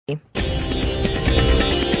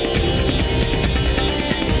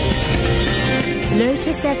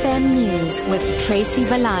Lotus FM News with Tracy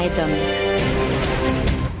Valaydham.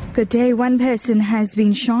 Good day. One person has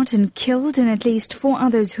been shot and killed and at least 4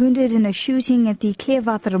 others wounded in a shooting at the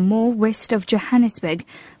Kleerwater Mall west of Johannesburg.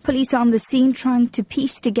 Police are on the scene trying to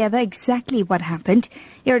piece together exactly what happened.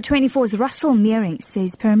 Era 24's Russell Meering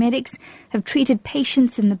says paramedics have treated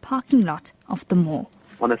patients in the parking lot of the mall.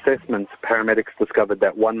 On assessment, paramedics discovered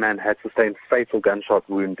that one man had sustained fatal gunshot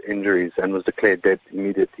wound injuries and was declared dead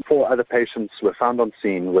immediately. 4 other patients were found on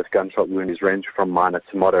scene with gunshot wounds ranging from minor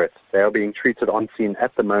to moderate. They are being treated on scene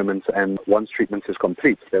at the moment, and once treatment is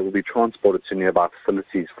complete, they will be transported to nearby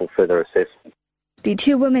facilities for further assessment. The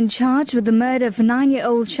 2 women charged with the murder of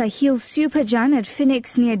 9-year-old Shahil Superjan at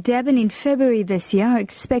Phoenix near Durban in February this year are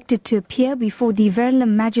expected to appear before the Verulam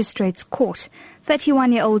Magistrates Court.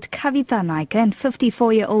 31-year-old Kavitha Naika and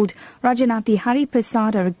 54-year-old Rajanathi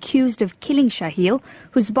Hariprasad are accused of killing Shahil,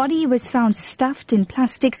 whose body was found stuffed in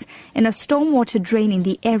plastics in a stormwater drain in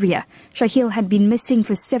the area. Shahil had been missing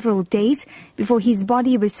for several days before his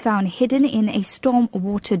body was found hidden in a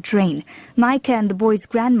stormwater drain. Naika and the boy's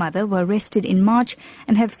grandmother were arrested in March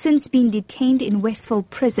and have since been detained in Westville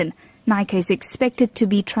Prison. Naika is expected to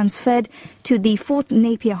be transferred to the 4th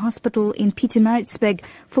Napier Hospital in Pietermaritzburg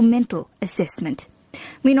for mental assessment.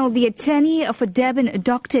 Meanwhile, the attorney of a Durban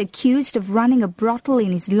doctor accused of running a brothel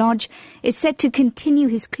in his lodge is set to continue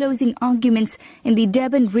his closing arguments in the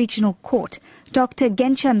Durban Regional Court. Dr.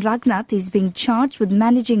 Genchan Ragnath is being charged with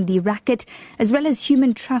managing the racket as well as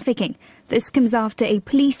human trafficking. This comes after a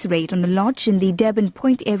police raid on the lodge in the Durban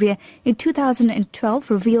Point area in 2012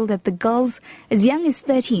 revealed that the girls as young as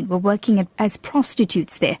 13 were working as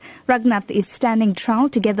prostitutes there. Ragnath is standing trial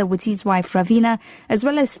together with his wife Ravina as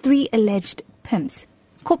well as 3 alleged pimps.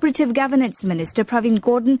 Cooperative Governance Minister Pravin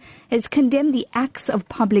Gordhan has condemned the acts of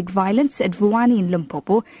public violence at Vuwani in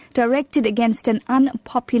Limpopo directed against an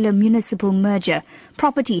unpopular municipal merger.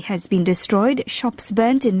 Property has been destroyed, shops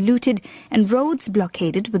burnt and looted, and roads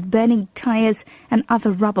blockaded with burning tyres and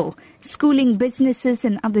other rubble. Schooling, businesses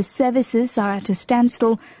and other services are at a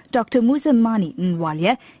standstill. Dr. Muzamani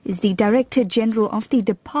Nwalia is the Director General of the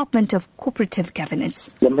Department of Cooperative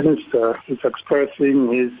Governance. The Minister is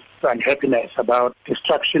expressing his unhappiness about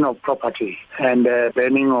destruction of property and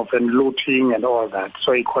burning of and looting and all that.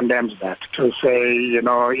 So he condemns that to say,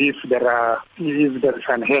 if there is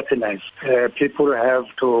unhappiness, people have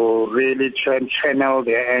to really channel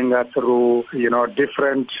their anger through,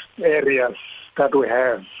 different areas that we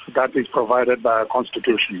have that is provided by our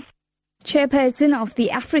Constitution. Chairperson of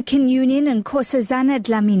the African Union, Nkosazana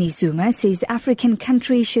Dlamini-Zuma, says African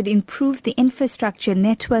countries should improve the infrastructure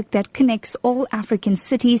network that connects all African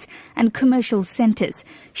cities and commercial centers.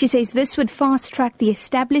 She says this would fast-track the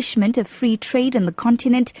establishment of free trade on the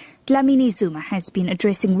continent. Dlamini-Zuma has been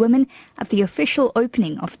addressing women at the official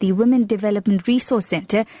opening of the Women Development Resource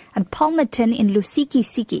Centre at Palmerton in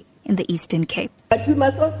Lusikisiki in the Eastern Cape. But we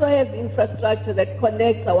must also have infrastructure that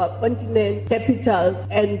connects our continent, capitals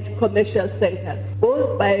and commercial centers,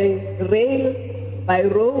 both by rail, by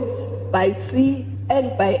roads, by sea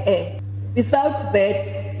and by air. Without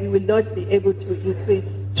that, we will not be able to increase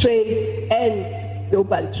trade and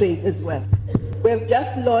global trade as well. We have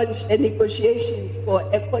just launched a negotiation for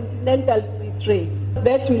a continental free trade.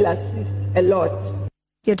 That will assist a lot.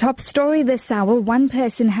 Your top story this hour: 1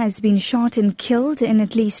 person has been shot and killed and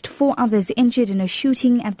at least 4 others injured in a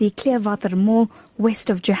shooting at the Kleerwater Mall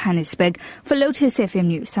west of Johannesburg. For Lotus FM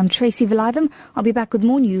News, I'm Tracy Valaydham. I'll be back with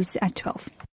more news at 12.